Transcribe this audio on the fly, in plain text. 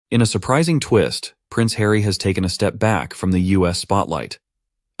In a surprising twist, Prince Harry has taken a step back from the US spotlight.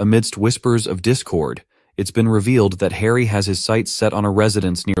 Amidst whispers of discord, it's been revealed that Harry has his sights set on a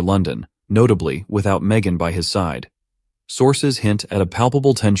residence near London, notably without Meghan by his side. Sources hint at a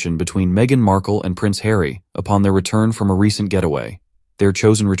palpable tension between Meghan Markle and Prince Harry upon their return from a recent getaway. Their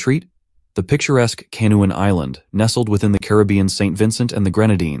chosen retreat? The picturesque Canouan island, nestled within the Caribbean St. Vincent and the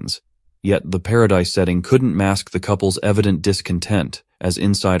Grenadines. Yet the paradise setting couldn't mask the couple's evident discontent, as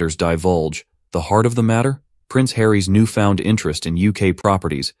insiders divulge. The heart of the matter? Prince Harry's newfound interest in UK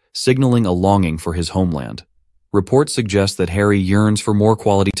properties, signaling a longing for his homeland. Reports suggest that Harry yearns for more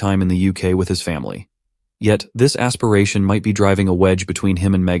quality time in the UK with his family. Yet this aspiration might be driving a wedge between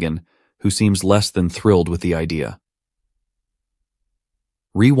him and Meghan, who seems less than thrilled with the idea.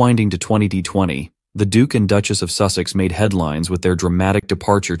 Rewinding to 2020, the Duke and Duchess of Sussex made headlines with their dramatic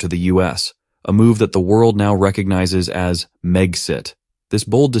departure to the US, a move that the world now recognizes as Megxit. This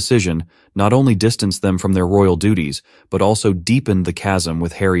bold decision not only distanced them from their royal duties, but also deepened the chasm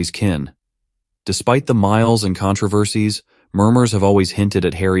with Harry's kin. Despite the miles and controversies, murmurs have always hinted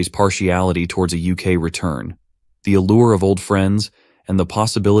at Harry's partiality towards a UK return. The allure of old friends and the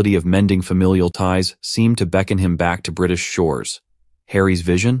possibility of mending familial ties seem to beckon him back to British shores. Harry's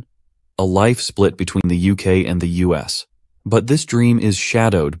vision? A life split between the UK and the US. But this dream is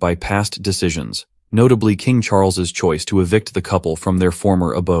shadowed by past decisions, notably King Charles's choice to evict the couple from their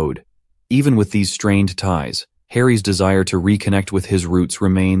former abode. Even with these strained ties, Harry's desire to reconnect with his roots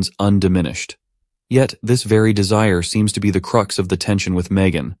remains undiminished. Yet, this very desire seems to be the crux of the tension with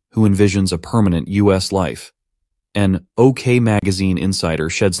Meghan, who envisions a permanent US life. An OK magazine insider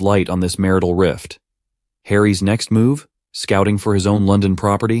sheds light on this marital rift. Harry's next move? Scouting for his own London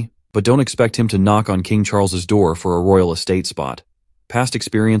property? But don't expect him to knock on King Charles's door for a royal estate spot. Past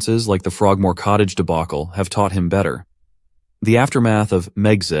experiences like the Frogmore Cottage debacle have taught him better. The aftermath of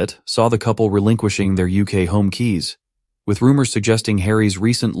Megxit saw the couple relinquishing their UK home keys, with rumors suggesting Harry's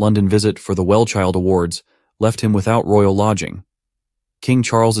recent London visit for the Wellchild Awards left him without royal lodging. King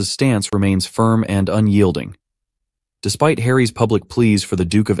Charles's stance remains firm and unyielding. Despite Harry's public pleas for the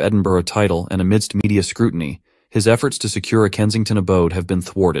Duke of Edinburgh title and amidst media scrutiny, his efforts to secure a Kensington abode have been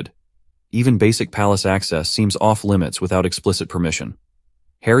thwarted. Even basic palace access seems off-limits without explicit permission.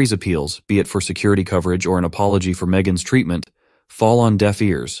 Harry's appeals, be it for security coverage or an apology for Meghan's treatment, fall on deaf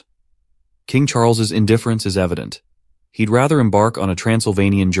ears. King Charles's indifference is evident. He'd rather embark on a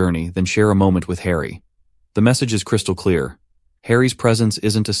Transylvanian journey than share a moment with Harry. The message is crystal clear. Harry's presence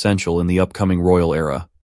isn't essential in the upcoming royal era,